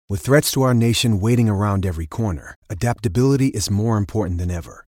With threats to our nation waiting around every corner, adaptability is more important than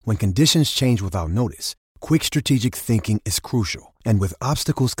ever. When conditions change without notice, quick strategic thinking is crucial. And with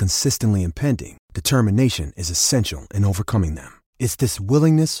obstacles consistently impending, determination is essential in overcoming them. It's this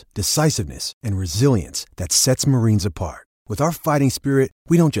willingness, decisiveness, and resilience that sets Marines apart. With our fighting spirit,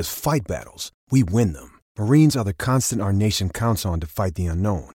 we don't just fight battles, we win them. Marines are the constant our nation counts on to fight the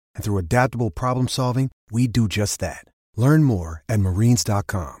unknown. And through adaptable problem solving, we do just that. Learn more at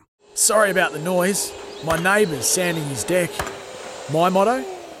marines.com. Sorry about the noise. My neighbour's sanding his deck. My motto?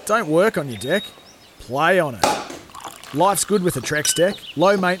 Don't work on your deck, play on it. Life's good with a Trex deck.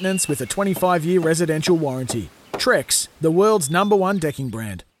 Low maintenance with a 25-year residential warranty. Trex, the world's #1 decking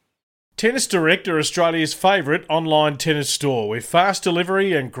brand. Tennis Direct are Australia's favourite online tennis store with fast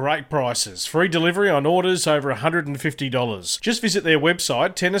delivery and great prices. Free delivery on orders over $150. Just visit their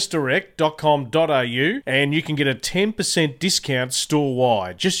website, tennisdirect.com.au, and you can get a 10% discount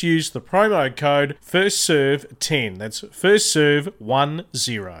store-wide. Just use the promo code FIRSTSERVE10. That's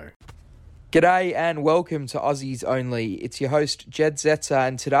FIRSTSERVE10. G'day and welcome to Aussies Only. It's your host, Jed Zetzer,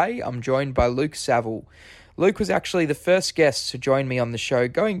 and today I'm joined by Luke Saville. Luke was actually the first guest to join me on the show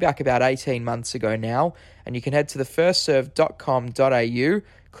going back about 18 months ago now, and you can head to thefirstserve.com.au,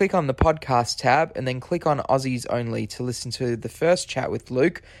 click on the podcast tab, and then click on Aussies Only to listen to the first chat with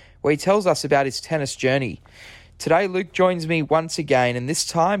Luke, where he tells us about his tennis journey. Today, Luke joins me once again, and this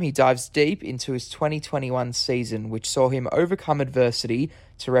time he dives deep into his 2021 season, which saw him overcome adversity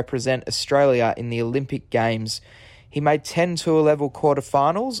to represent Australia in the Olympic Games. He made 10 tour-level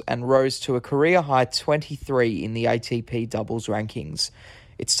quarterfinals and rose to a career-high 23 in the ATP doubles rankings.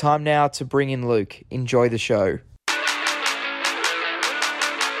 It's time now to bring in Luke. Enjoy the show.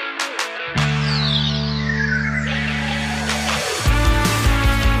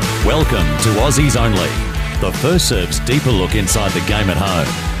 Welcome to Aussies Only, the First Serve's deeper look inside the game at home,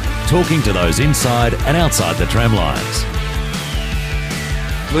 talking to those inside and outside the tram lines.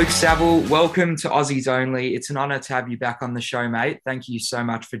 Luke Saville, welcome to Aussies Only. It's an honour to have you back on the show, mate. Thank you so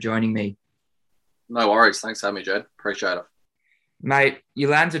much for joining me. No worries. Thanks for having me, Jed. Appreciate it. Mate, you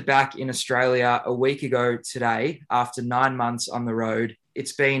landed back in Australia a week ago today after 9 months on the road.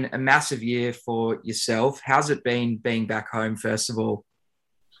 It's been a massive year for yourself. How's it been being back home, first of all?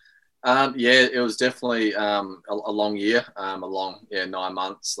 Yeah, it was definitely a long year, 9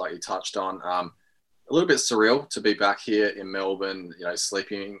 months, like you touched on. A little bit surreal to be back here in Melbourne,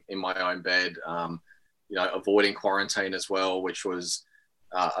 sleeping in my own bed, avoiding quarantine as well, which was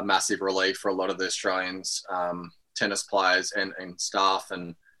a massive relief for a lot of the Australians, tennis players and staff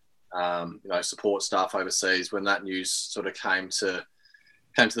and, support staff overseas. When that news sort of came to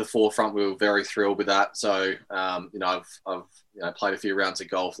the forefront, we were very thrilled with that. So, I've played a few rounds of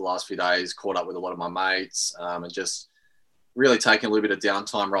golf the last few days, caught up with a lot of my mates, and just really taking a little bit of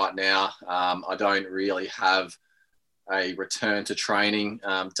downtime right now. I don't really have a return to training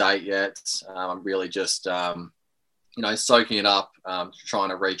date yet. I'm really just, soaking it up, trying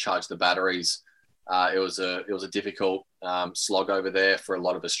to recharge the batteries. It was a difficult slog over there for a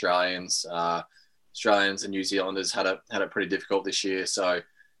lot of Australians. Australians and New Zealanders had it pretty difficult this year. So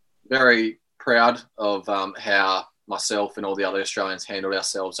very proud of how myself and all the other Australians handled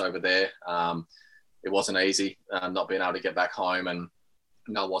ourselves over there. It wasn't easy not being able to get back home, and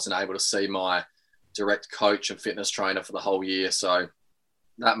I wasn't able to see my direct coach and fitness trainer for the whole year. So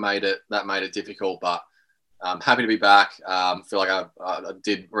that made it difficult, but I'm happy to be back. Feel like I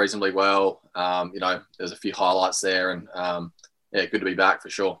did reasonably well. There's a few highlights there, and good to be back for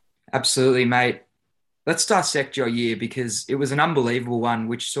sure. Absolutely, mate. Let's dissect your year, because it was an unbelievable one,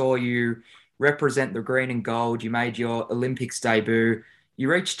 which saw you represent the green and gold. You made your Olympics debut. You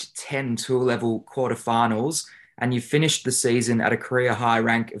reached 10 tour-level quarterfinals, and you finished the season at a career-high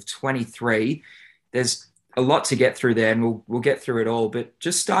rank of 23. There's a lot to get through there, and we'll get through it all. But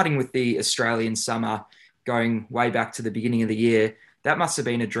just starting with the Australian summer, going way back to the beginning of the year, that must have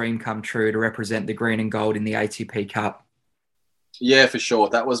been a dream come true to represent the green and gold in the ATP Cup. Yeah, for sure.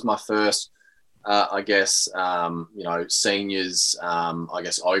 That was my first, seniors,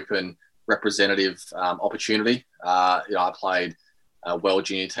 open representative opportunity. I played World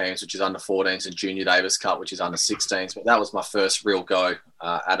Junior teams, which is under 14s, and Junior Davis Cup, which is under 16s. But that was my first real go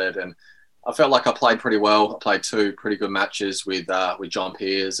at it, and I felt like I played pretty well. I played 2 pretty good matches with John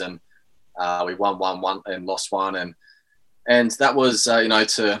Peers, and we won one and lost one, and that was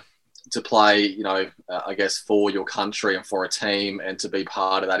to play for your country and for a team, and to be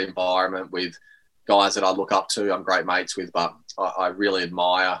part of that environment with guys that I look up to. I'm great mates with, but I really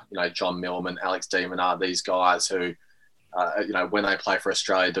admire John Millman, Alex Demonard, these guys who. When they play for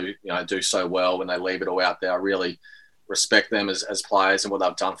Australia, do so well when they leave it all out there. I really respect them as players and what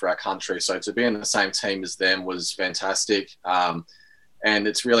they've done for our country. So to be in the same team as them was fantastic. And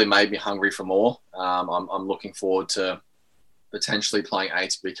it's really made me hungry for more. I'm looking forward to potentially playing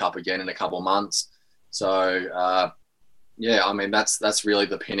ATP Cup again in a couple of months. So, that's really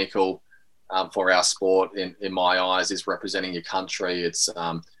the pinnacle for our sport in my eyes, is representing your country. It's,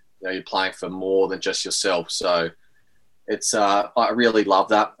 you're playing for more than just yourself. So it's, I really love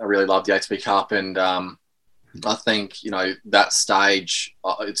that. I really love the ATP Cup. And I think, that stage,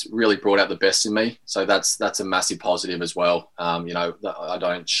 it's really brought out the best in me. So that's a massive positive as well. I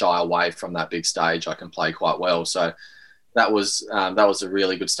don't shy away from that big stage. I can play quite well. So that was a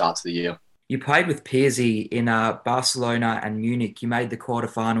really good start to the year. You played with Piersy in Barcelona and Munich. You made the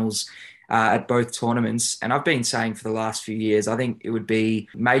quarterfinals at both tournaments. And I've been saying for the last few years, I think it would be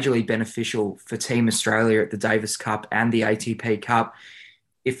majorly beneficial for Team Australia at the Davis Cup and the ATP Cup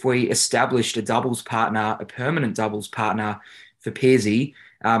if we established a doubles partner, a permanent doubles partner for Piersy.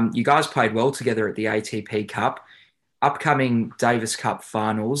 You guys played well together at the ATP Cup. Upcoming Davis Cup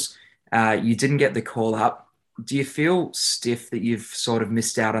finals, you didn't get the call up. Do you feel stiff that you've sort of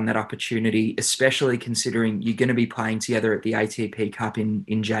missed out on that opportunity, especially considering you're going to be playing together at the ATP Cup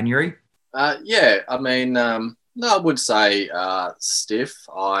in January? No, I would say stiff.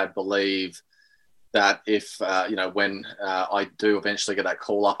 I believe that if, when I do eventually get that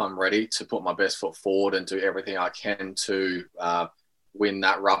call up, I'm ready to put my best foot forward and do everything I can to win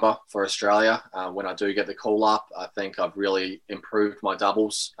that rubber for Australia. When I do get the call up, I think I've really improved my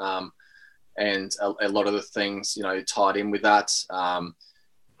doubles. And a lot of the things, tied in with that.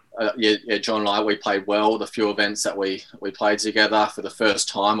 John and I, we played well. The few events that we played together for the first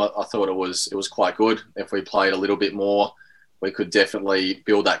time, I thought it was quite good. If we played a little bit more, we could definitely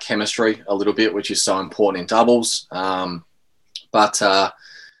build that chemistry a little bit, which is so important in doubles. I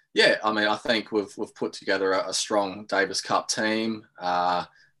think we've put together a strong Davis Cup team.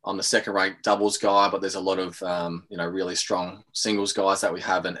 I'm the second-ranked doubles guy, but there's a lot of really strong singles guys that we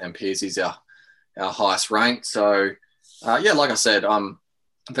have, and Piercy's our highest ranked. So like I said, I'm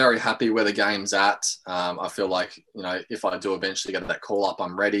very happy where the game's at. I feel like if I do eventually get that call up,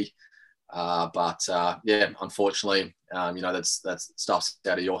 I'm ready. Unfortunately, that stuff's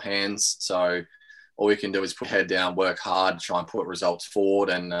out of your hands. So all we can do is put head down, work hard, try and put results forward,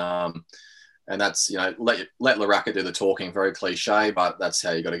 and that's let Laraka do the talking. Very cliche, but that's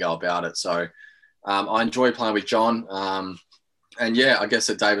how you got to go about it. So I enjoy playing with John, I guess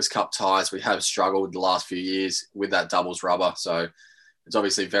at Davis Cup ties we have struggled the last few years with that doubles rubber. So it's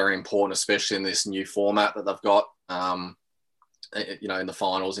obviously very important, especially in this new format that they've got. In the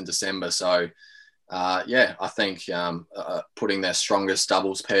finals in December. So, I think putting their strongest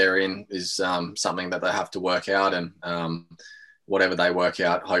doubles pair in is something that they have to work out, and whatever they work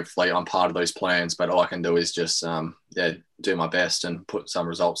out, hopefully I'm part of those plans. But all I can do is just, do my best and put some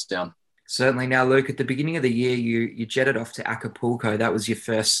results down. Certainly. Now, Luke, at the beginning of the year, you jetted off to Acapulco. That was your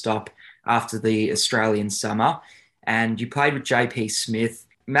first stop after the Australian summer, and you played with JP Smith.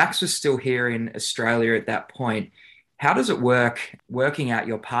 Max was still here in Australia at that point. How does it work working out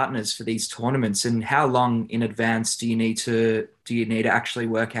your partners for these tournaments, and how long in advance do you need to actually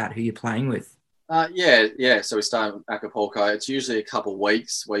work out who you're playing with? So we start in Acapulco. It's usually a couple of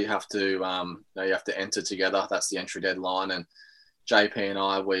weeks where you have to enter together. That's the entry deadline. And JP and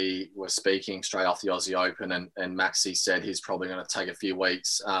I, we were speaking straight after the Aussie Open, and Maxi said he's probably going to take a few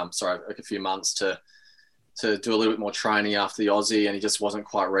months to do a little bit more training after the Aussie, and he just wasn't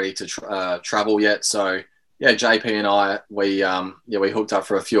quite ready to travel yet. So JP and I, we hooked up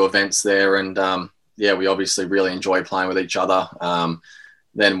for a few events there, and we obviously really enjoyed playing with each other.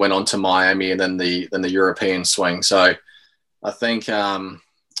 Then went on to Miami, and then the European swing. So I think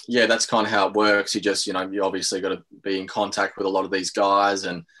that's kind of how it works. You just you obviously got to be in contact with a lot of these guys,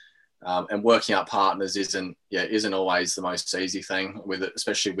 and working out partners isn't always the most easy thing with it,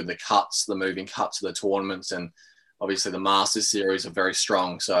 especially with the moving cuts of the tournaments, and obviously the Masters series are very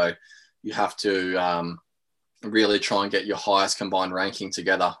strong. So you have to really try and get your highest combined ranking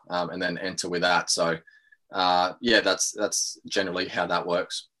together, and then enter with that. So that's generally how that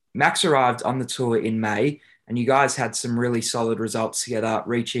works. Max arrived on the tour in May, and you guys had some really solid results together,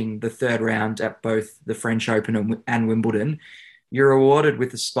 reaching the third round at both the French Open and Wimbledon. You're awarded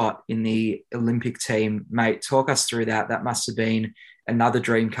with a spot in the Olympic team. Mate, talk us through that. That must have been another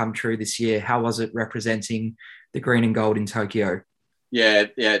dream come true this year. How was it representing the green and gold in Tokyo? Yeah,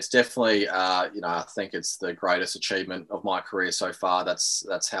 it's definitely, I think it's the greatest achievement of my career so far.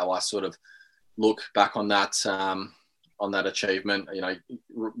 That's how I sort of look back on that achievement.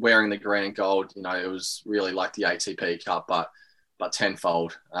 Wearing the green and gold, it was really like the ATP Cup, but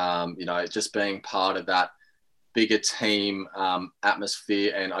tenfold. Just being part of that bigger team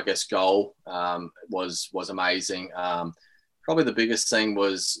atmosphere and I guess goal was amazing. Probably the biggest thing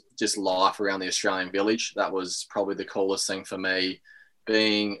was just life around the Australian village. That was probably the coolest thing for me,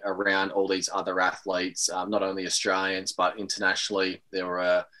 being around all these other athletes, not only Australians, but internationally. There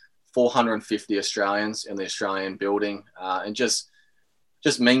were 450 Australians in the Australian building, and just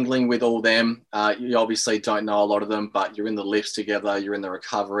mingling with all them. You obviously don't know a lot of them, but you're in the lifts together, you're in the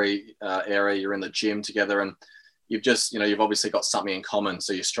recovery area, you're in the gym together, and you've obviously got something in common.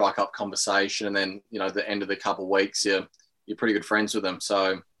 So you strike up conversation, and then, at the end of the couple of weeks, you're pretty good friends with them.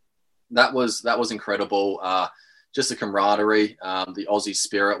 So that was incredible. Just the camaraderie, the Aussie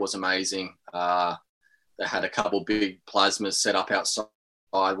spirit was amazing. They had a couple big plasmas set up outside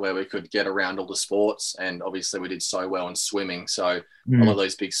where we could get around all the sports, and obviously we did so well in swimming. So a lot of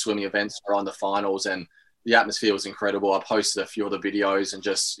those big swimming events were on the finals, and the atmosphere was incredible. I posted a few of the videos and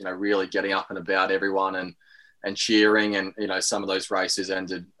just, really getting up and about everyone and cheering, and, some of those races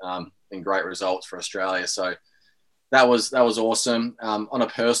ended in great results for Australia. So that was awesome. On a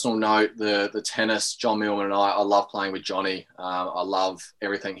personal note, the tennis, John Millman and I love playing with Johnny. I love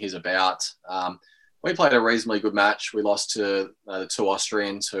everything he's about. We played a reasonably good match. We lost to the two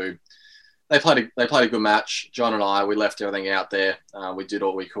Austrians who they played a good match. John and I, we left everything out there. We did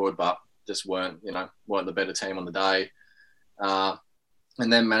all we could, but just weren't the better team on the day.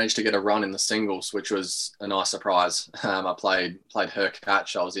 And then managed to get a run in the singles, which was a nice surprise. I played her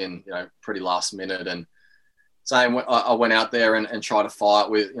catch. I was in, pretty last minute, and I went out there and tried to fight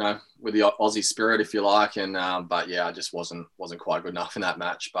with the Aussie spirit, if you like. And but yeah, I just wasn't quite good enough in that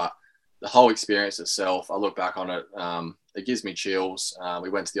match. But the whole experience itself, I look back on it, it gives me chills. We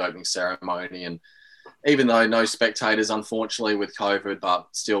went to the opening ceremony, and even though no spectators, unfortunately, with COVID, but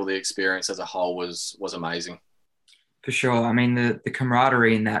still the experience as a whole was amazing. For sure. I mean, the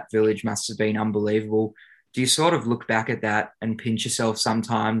camaraderie in that village must have been unbelievable. Do you sort of look back at that and pinch yourself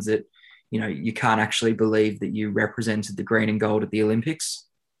sometimes that, you can't actually believe that you represented the green and gold at the Olympics?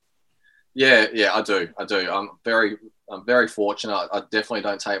 Yeah, I do. I'm very fortunate. I definitely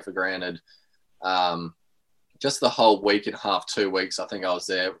don't take it for granted. Just the whole week and a half, 2 weeks, I think I was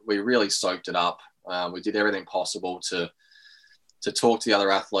there, we really soaked it up. We did everything possible to talk to the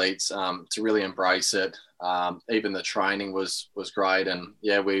other athletes, to really embrace it. Even the training was great. And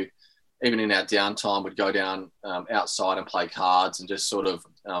yeah, we, even in our downtime, would go down outside and play cards and just sort of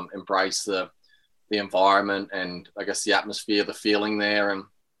embrace the environment and I guess the atmosphere, the feeling there. And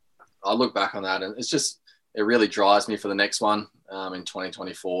I look back on that, and it really drives me for the next one in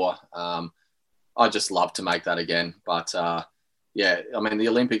 2024. I'd just love to make that again. But yeah, I mean, the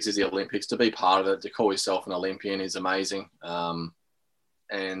Olympics is the Olympics. To be part of it, to call yourself an Olympian is amazing.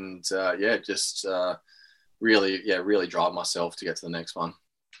 Really drive myself to get to the next one.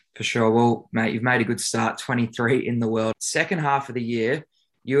 For sure. Well, mate, you've made a good start, 23 in the world. Second half of the year,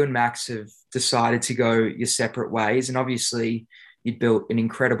 you and Max have decided to go your separate ways. And obviously, you'd built an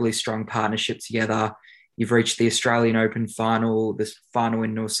incredibly strong partnership together. You've reached the Australian Open final, the final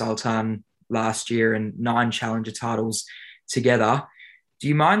in Nur Sultan last year, and 9 challenger titles together. Do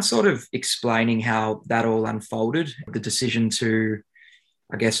you mind sort of explaining how that all unfolded, the decision to,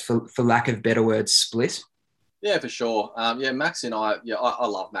 I guess, for lack of better words, split? Yeah, for sure. Max and I I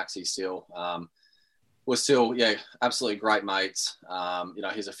love Maxie still. We're still, absolutely great mates.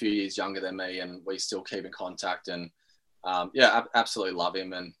 He's a few years younger than me, and we still keep in contact, and absolutely love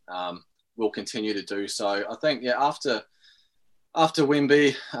him, and we'll continue to do so. I think, after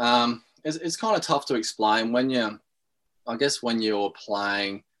Wimby, it's kind of tough to explain when you're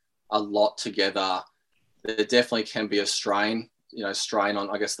playing a lot together, there definitely can be a strain on,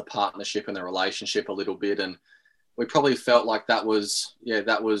 I guess, the partnership and the relationship a little bit. And we probably felt like that was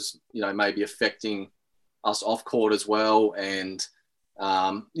maybe affecting us off court as well. And,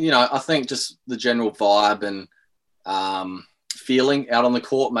 I think just the general vibe and feeling out on the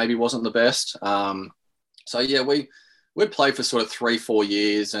court maybe wasn't the best. We'd played for sort of 3-4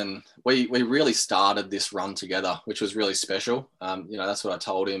 years, and we really started this run together, which was really special. That's what I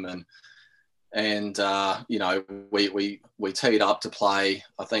told him. And we teed up to play,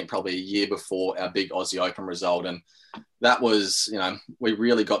 I think probably a year before our big Aussie Open result. And that was, we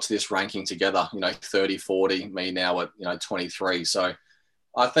really got to this ranking together, 30, 40, me now at, 23. So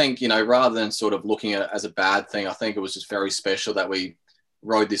I think, rather than sort of looking at it as a bad thing, I think it was just very special that we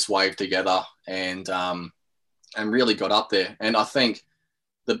rode this wave together and really got up there. And I think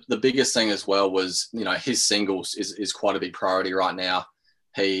the biggest thing as well was, his singles is quite a big priority right now.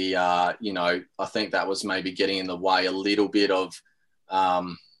 He, I think that was maybe getting in the way a little bit of,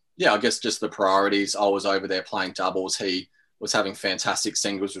 I guess just the priorities. I was over there playing doubles. He was having fantastic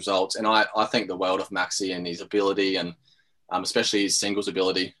singles results. And I think the world of Maxi and his ability, and especially his singles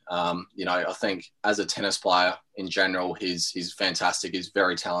ability. I think as a tennis player in general, he's fantastic. He's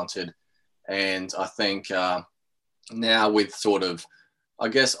very talented. And I think now with sort of, I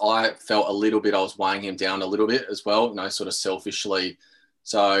guess I felt a little bit, I was weighing him down a little bit as well, sort of selfishly.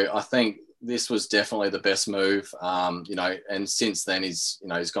 So I think this was definitely the best move, and since then he's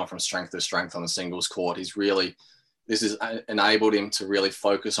gone from strength to strength on the singles court. This has enabled him to really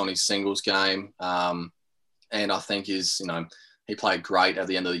focus on his singles game. And I think he played great at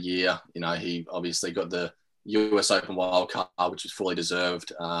the end of the year. He obviously got the US Open wild card, which was fully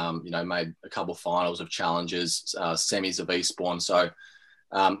deserved. Made a couple of finals of challenges, semis of Eastbourne. So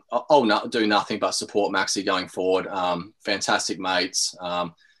I'll do nothing but support Maxi going forward. Fantastic mates.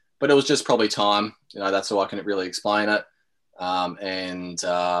 But it was just probably time. That's all I can really explain it. We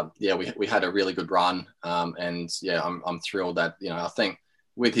had a really good run. I'm thrilled that, I think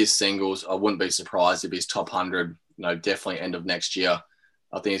with his singles, I wouldn't be surprised if he's top 100, definitely end of next year.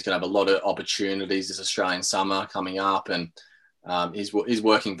 I think he's going to have a lot of opportunities this Australian summer coming up, and he's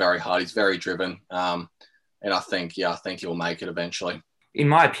working very hard. He's very driven. And I think he'll make it eventually. In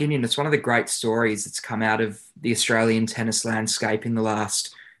my opinion, it's one of the great stories that's come out of the Australian tennis landscape in the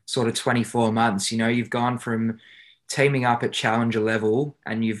last sort of 24 months. You've gone from teaming up at challenger level,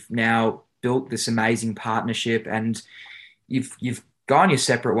 and you've now built this amazing partnership, and you've gone your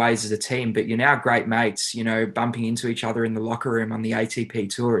separate ways as a team, but you're now great mates, bumping into each other in the locker room on the ATP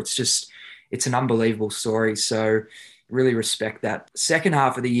tour. It's an unbelievable story. So really respect that. Second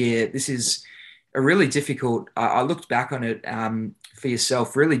half of the year, this is a really difficult, I looked back on it for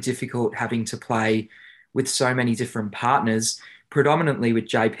yourself, really difficult having to play with so many different partners, predominantly with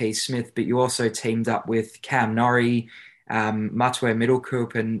JP Smith, but you also teamed up with Cam Norrie, Matue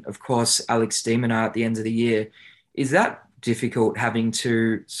Middlecoop, and of course, Alex de Minaur at the end of the year. Is that difficult having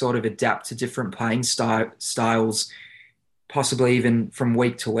to sort of adapt to different playing styles, possibly even from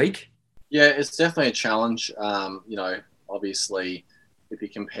week to week? Yeah, it's definitely a challenge. Obviously, if you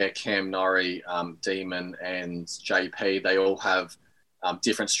compare Cam Norrie, Demon, and JP, they all have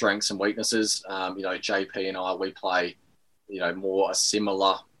different strengths and weaknesses. JP and I, we play, more a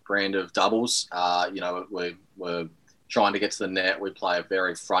similar brand of doubles. We're trying to get to the net. We play a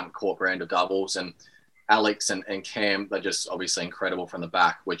very front court brand of doubles, and Alex and Cam, they're just obviously incredible from the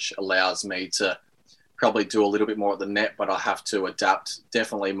back, which allows me to probably do a little bit more at the net, but I have to adapt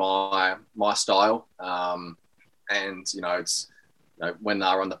definitely my style. It's, when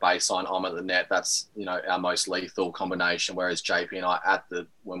they're on the baseline, I'm at the net. That's, our most lethal combination. Whereas JP and I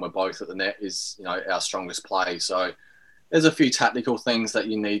when we're both at the net is, our strongest play. So there's a few tactical things that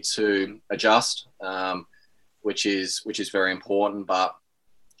you need to adjust, which is very important. But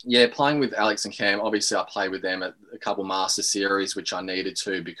yeah, playing with Alex and Cam, obviously I played with them at a couple Master Series, which I needed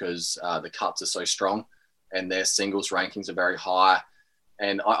to because the cuts are so strong and their singles rankings are very high.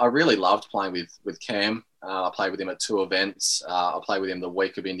 And I really loved playing with Cam. I played with him at 2 events. I played with him the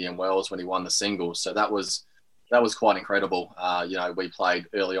week of Indian Wells when he won the singles. So that was quite incredible. We played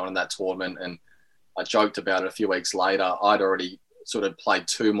early on in that tournament, and I joked about it a few weeks later. I'd already sort of played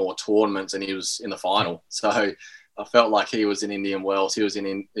 2 more tournaments and he was in the final. So I felt like he was in Indian Wells. He was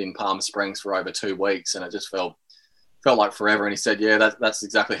in Palm Springs for over 2 weeks, and it just felt like forever. And he said, yeah, that's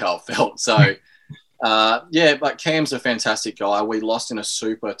exactly how it felt. So, but Cam's a fantastic guy. We lost in a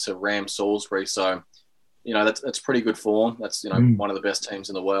super to Ram Salisbury. So, that's pretty good form. That's, one of the best teams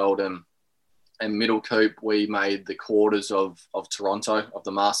in the world. And Middlecoop, we made the quarters of Toronto of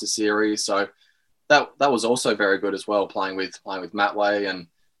the Master Series. So that was also very good as well, playing with Matway. And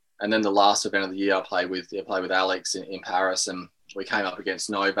then the last event of the year, I played with Alex in Paris, and we came up against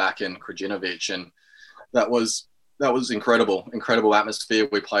Novak and Krajinovic, and that was incredible atmosphere.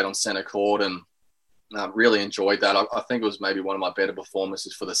 We played on centre court, and really enjoyed that. I think it was maybe one of my better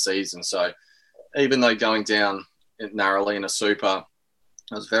performances for the season. So even though going down narrowly in a super,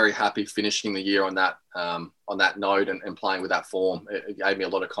 I was very happy finishing the year on that note and playing with that form. It gave me a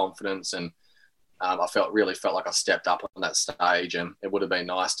lot of confidence, and I really felt like I stepped up on that stage, and it would have been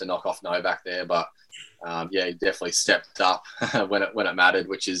nice to knock off Novak there, but he definitely stepped up when it mattered,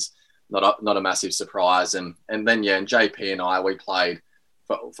 which is not a massive surprise. And then and JP and I, we played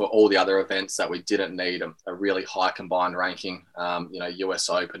for all the other events that we didn't need a really high combined ranking. US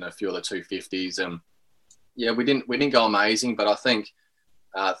Open, a few of the 250s, and we didn't go amazing, but I think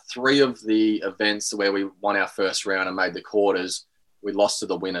 3 of the events where we won our first round and made the quarters, we lost to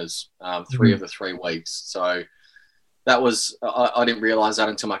the winners 3 of the 3 weeks. So that was, I didn't realize that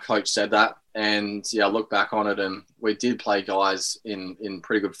until my coach said that. And I look back on it, and we did play guys in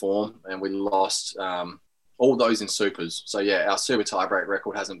pretty good form, and we lost all those in supers. So yeah, our super tiebreak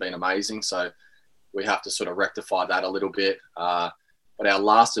record hasn't been amazing. So we have to sort of rectify that a little bit. But our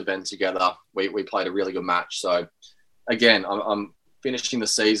last event together, we played a really good match. So again, I'm finishing the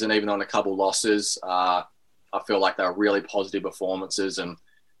season, even on a couple losses. I feel like they're really positive performances, and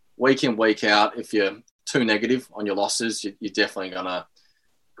week in, week out, if you're too negative on your losses, you're definitely going to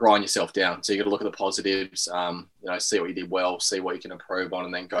grind yourself down. So you got to look at the positives, see what you did well, see what you can improve on,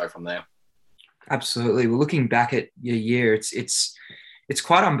 and then go from there. Absolutely. Well, looking back at your year, it's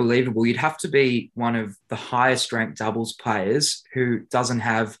quite unbelievable. You'd have to be one of the highest ranked doubles players who doesn't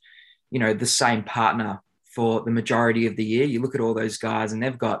have, the same partner for the majority of the year. You look at all those guys and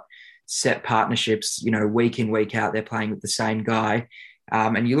they've got set partnerships, week in, week out, they're playing with the same guy.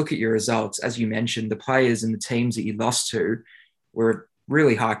 And you look at your results, as you mentioned, the players and the teams that you lost to were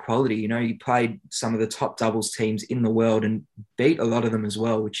really high quality. You played some of the top doubles teams in the world and beat a lot of them as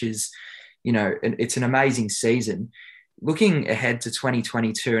well, which is, it's an amazing season. Looking ahead to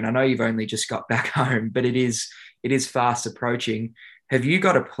 2022, and I know you've only just got back home, but it is fast approaching. Have you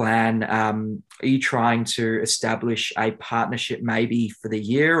got a plan? Are you trying to establish a partnership maybe for the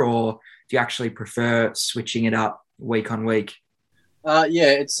year, or do you actually prefer switching it up week on week?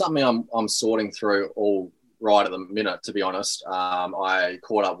 Yeah, it's something I'm sorting through all right at the minute, to be honest. I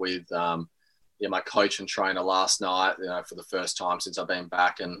caught up with my coach and trainer last night, for the first time since I've been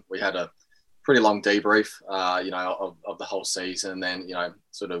back, and we had a pretty long debrief, of the whole season, and then,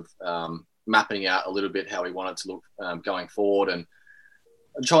 sort of mapping out a little bit how we wanted to look going forward, and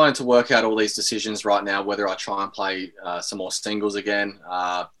I'm trying to work out all these decisions right now, whether I try and play some more singles again,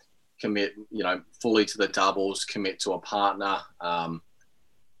 commit, fully to the doubles, commit to a partner,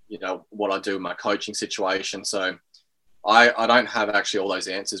 what I do in my coaching situation. So I don't have actually all those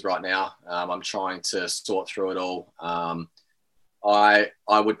answers right now. I'm trying to sort through it all. I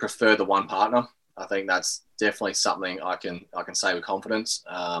would prefer the one partner. I think that's definitely something I can say with confidence.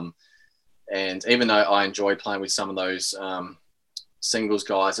 And even though I enjoyed playing with some of those singles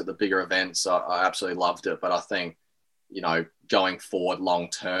guys at the bigger events, I absolutely loved it. But I think, going forward long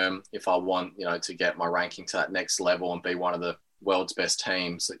term, if I want, to get my ranking to that next level and be one of the world's best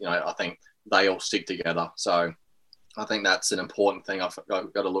teams, I think they all stick together. So I think that's an important thing I've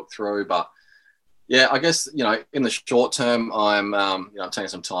got to look through. But yeah, I guess, in the short term, I'm taking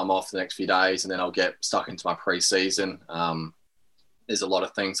some time off the next few days, and then I'll get stuck into my pre-season. There's a lot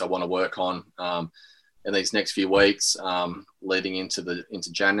of things I want to work on in these next few weeks, leading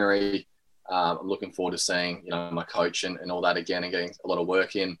into January. I'm looking forward to seeing, my coach and all that again, and getting a lot of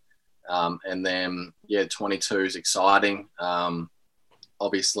work in. And then, 22 is exciting.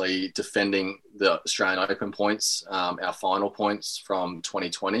 Obviously, defending the Australian Open points, our final points from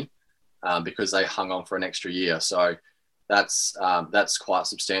 2020, because they hung on for an extra year. So that's quite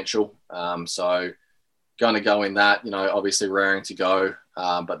substantial. So going to go in that, obviously raring to go.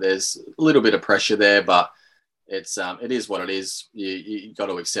 But there's a little bit of pressure there, but it is what it is. You got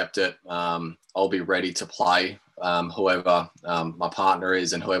to accept it. I'll be ready to play whoever my partner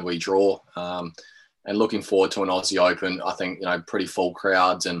is and whoever we draw. And looking forward to an Aussie Open. I think, pretty full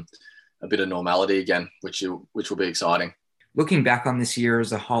crowds and a bit of normality again, which will be exciting. Looking back on this year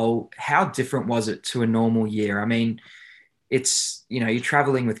as a whole, how different was it to a normal year? I mean, it's, you're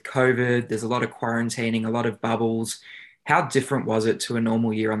traveling with COVID. There's a lot of quarantining, a lot of bubbles. How different was it to a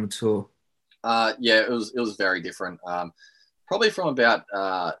normal year on the tour? Yeah, it was very different. Probably from about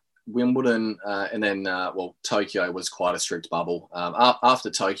Wimbledon, and then Tokyo was quite a strict bubble. After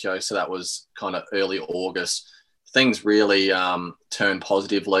Tokyo, so that was kind of early August, things really turned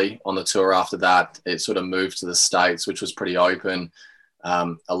positively on the tour. After that, it sort of moved to the States, which was pretty open.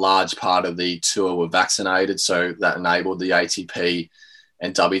 A large part of the tour were vaccinated, so that enabled the ATP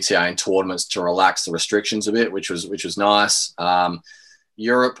and WTA and tournaments to relax the restrictions a bit, which was nice.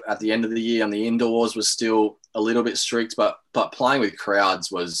 Europe at the end of the year on the indoors was still a little bit strict, but playing with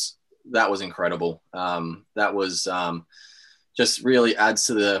crowds was incredible. That was just really adds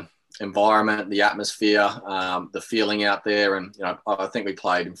to the environment, the atmosphere, the feeling out there. And, I think we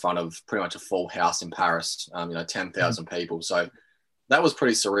played in front of pretty much a full house in Paris, 10,000 people. So that was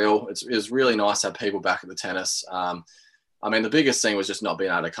pretty surreal. It was really nice to have people back at the tennis. The biggest thing was just not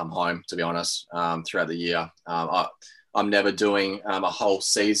being able to come home, to be honest, throughout the year. I'm never doing a whole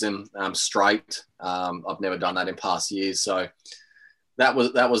season straight. I've never done that in past years. So that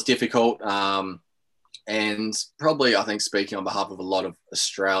was difficult. And probably, I think, speaking on behalf of a lot of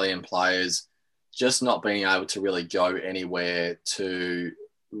Australian players, just not being able to really go anywhere to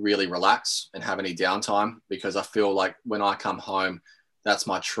really relax and have any downtime, because I feel like when I come home, that's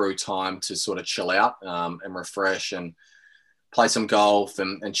my true time to sort of chill out and refresh and play some golf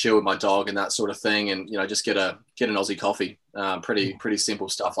and chill with my dog and that sort of thing, and just get an Aussie coffee. Pretty simple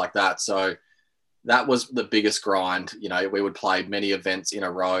stuff like that. So that was the biggest grind. We would play many events in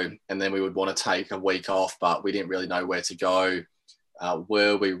a row, and then we would want to take a week off, but we didn't really know where to go.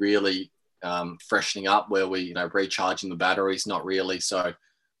 Were we really freshening up? Were we recharging the batteries? Not really. So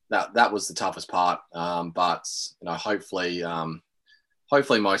that was the toughest part. But hopefully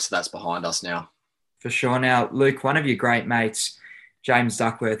most of that's behind us now. For sure. Now, Luke, one of your great mates, James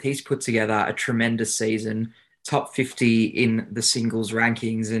Duckworth, he's put together a tremendous season, top 50 in the singles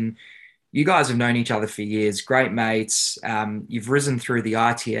rankings. And you guys have known each other for years, great mates. You've risen through the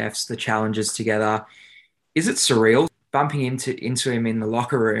ITFs, the challenges together. Is it surreal bumping into him in the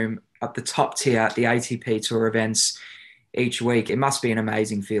locker room at the top tier at the ATP Tour events each week? It must be an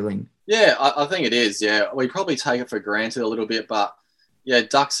amazing feeling. Yeah, I think it is. Yeah, we probably take it for granted a little bit, but yeah,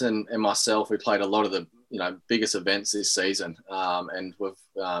 Dux and myself, we played a lot of the biggest events this season, and we've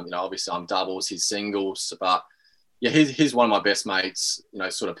obviously I'm doubles, he's singles, but yeah, he's one of my best mates,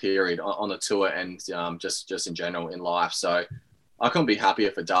 sort of period on the tour and just in general in life. So I couldn't be happier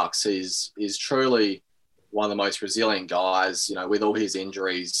for Dux. He's truly one of the most resilient guys. With all his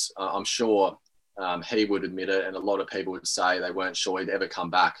injuries, I'm sure he would admit it, and a lot of people would say they weren't sure he'd ever come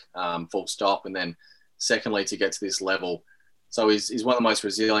back, full stop. And then secondly, to get to this level. So he's one of the most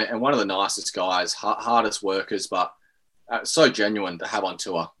resilient and one of the nicest guys, hardest workers, but so genuine to have on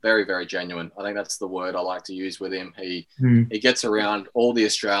tour. Very, very genuine. I think that's the word I like to use with him. He gets around all the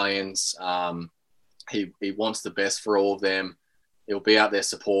Australians. He wants the best for all of them. He'll be out there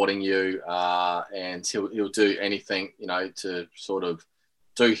supporting you, and he'll do anything, to sort of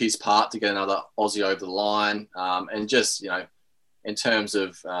do his part to get another Aussie over the line. And just, in terms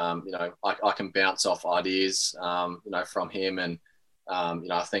of, I can bounce off ideas, from him. And,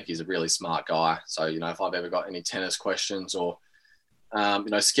 I think he's a really smart guy. So, if I've ever got any tennis questions or,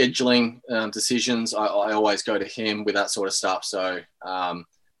 scheduling decisions, I always go to him with that sort of stuff. So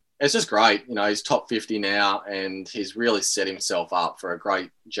it's just great. He's top 50 now, and he's really set himself up for a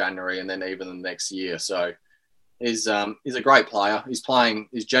great January and then even the next year. So he's a great player. He's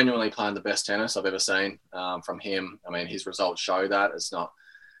genuinely playing the best tennis I've ever seen from him. I mean, his results show that. It's not,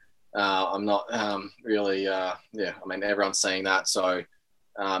 I'm not really, everyone's saying that. So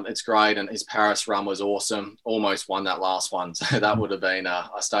it's great. And his Paris run was awesome. Almost won that last one. So that would have been, I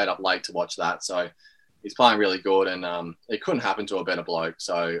stayed up late to watch that. So he's playing really good, and it couldn't happen to a better bloke.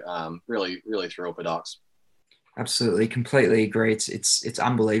 So really, really thrilled for Dux. Absolutely. Completely agree. It's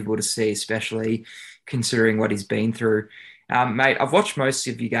unbelievable to see, especially considering what he's been through. Mate, I've watched most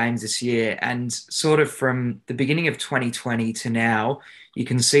of your games this year, and sort of from the beginning of 2020 to now, you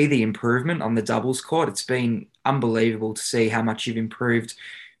can see the improvement on the doubles court. It's been unbelievable to see how much you've improved,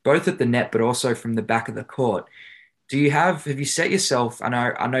 both at the net, but also from the back of the court. Have you set yourself, I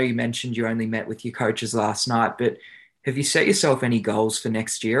know you mentioned you only met with your coaches last night, but have you set yourself any goals for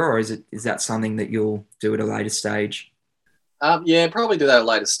next year, or is that something that you'll do at a later stage? Yeah, probably do that at a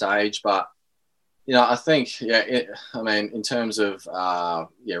later stage, but I think, in terms of,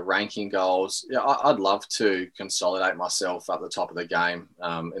 ranking goals, I'd love to consolidate myself at the top of the game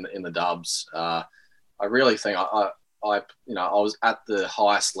in the dubs. I really think I was at the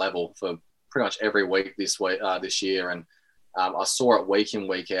highest level for pretty much every week this year. And I saw it week in,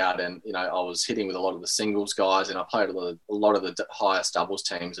 week out. And, I was hitting with a lot of the singles guys, and I played a lot of the highest doubles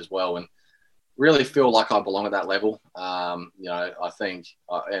teams as well. And really feel like I belong at that level. I think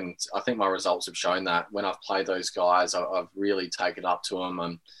my results have shown that when I've played those guys, I've really taken up to them,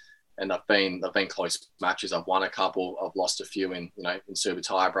 and they've been close matches. I've won a couple, I've lost a few in super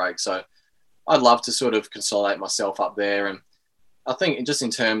tie break. So I'd love to sort of consolidate myself up there. And I think just in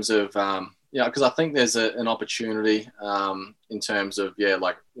terms of, because I think there's an opportunity in terms of,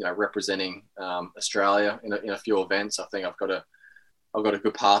 representing Australia in a few events. I think I've got a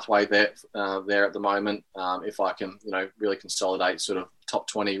good pathway there at the moment. If I can, really consolidate sort of top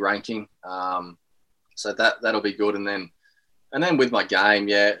 20 ranking. So that'll be good. And then with my game,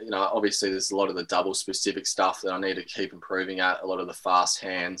 obviously there's a lot of the double specific stuff that I need to keep improving at, a lot of the fast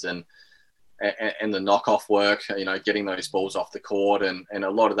hands and the knockoff work, getting those balls off the court and a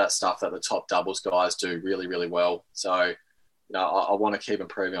lot of that stuff that the top doubles guys do really, really well. So, I want to keep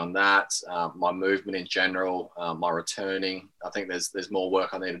improving on that. My movement in general, my returning. I think there's more work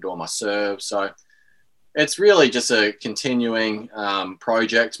I need to do on my serve. So it's really just a continuing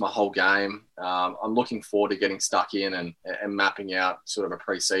project, my whole game. I'm looking forward to getting stuck in and mapping out sort of a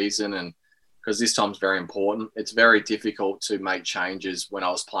pre-season, and because this time's very important. It's very difficult to make changes when I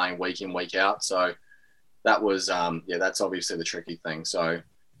was playing week in, week out. So that was, that's obviously the tricky thing. So,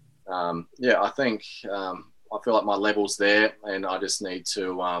 I think I feel like my level's there, and I just need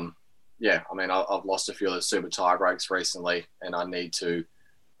to, I've lost a few of the super tie breaks recently, and I need to,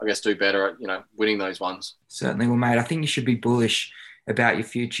 I guess, do better at, winning those ones. Certainly. Well, mate, I think you should be bullish about your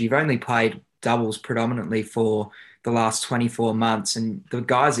future. You've only played doubles predominantly for the last 24 months, and the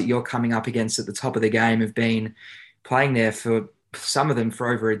guys that you're coming up against at the top of the game have been playing there for some of them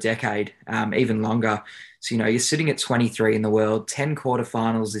for over a decade, even longer. So, you're sitting at 23 in the world, 10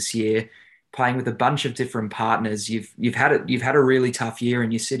 quarterfinals this year, playing with a bunch of different partners. You've had a really tough year,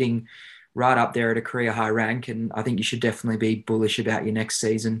 and you're sitting right up there at a career high rank. And I think you should definitely be bullish about your next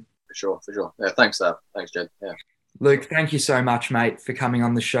season. For sure. Yeah, thanks, thanks, Jed. Yeah. Luke, thank you so much, mate, for coming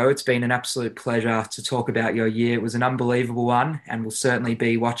on the show. It's been an absolute pleasure to talk about your year. It was an unbelievable one, and we'll certainly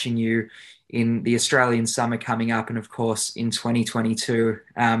be watching you in the Australian summer coming up, and of course in 2022.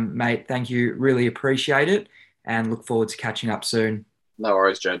 Mate, thank you. Really appreciate it, and look forward to catching up soon. No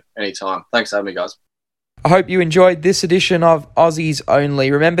worries, Jed. Anytime. Thanks for having me, guys. I hope you enjoyed this edition of Aussies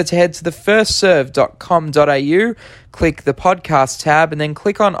Only. Remember to head to thefirstserve.com.au, click the podcast tab, and then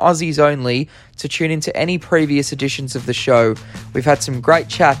click on Aussies Only to tune into any previous editions of the show. We've had some great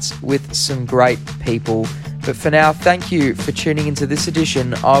chats with some great people. But for now, thank you for tuning into this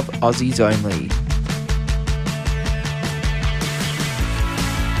edition of Aussies Only.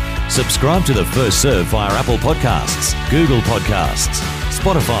 Subscribe to The First Serve via Apple Podcasts, Google Podcasts,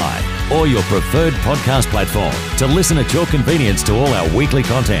 Spotify, or your preferred podcast platform to listen at your convenience to all our weekly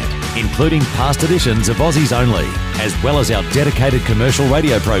content, including past editions of Aussies Only, as well as our dedicated commercial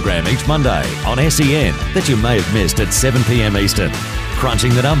radio program each Monday on SEN that you may have missed at 7 p.m. Eastern.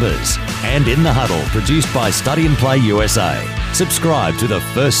 Crunching the Numbers, and In the Huddle, produced by Study and Play USA. Subscribe to The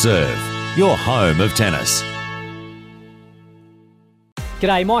First Serve, your home of tennis.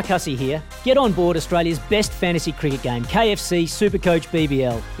 G'day, Mike Hussey here. Get on board Australia's best fantasy cricket game, KFC Supercoach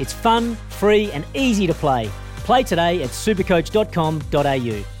BBL. It's fun, free and easy to play. Play today at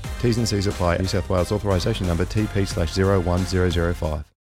supercoach.com.au. T's and C's apply. New South Wales authorisation number TP/01005.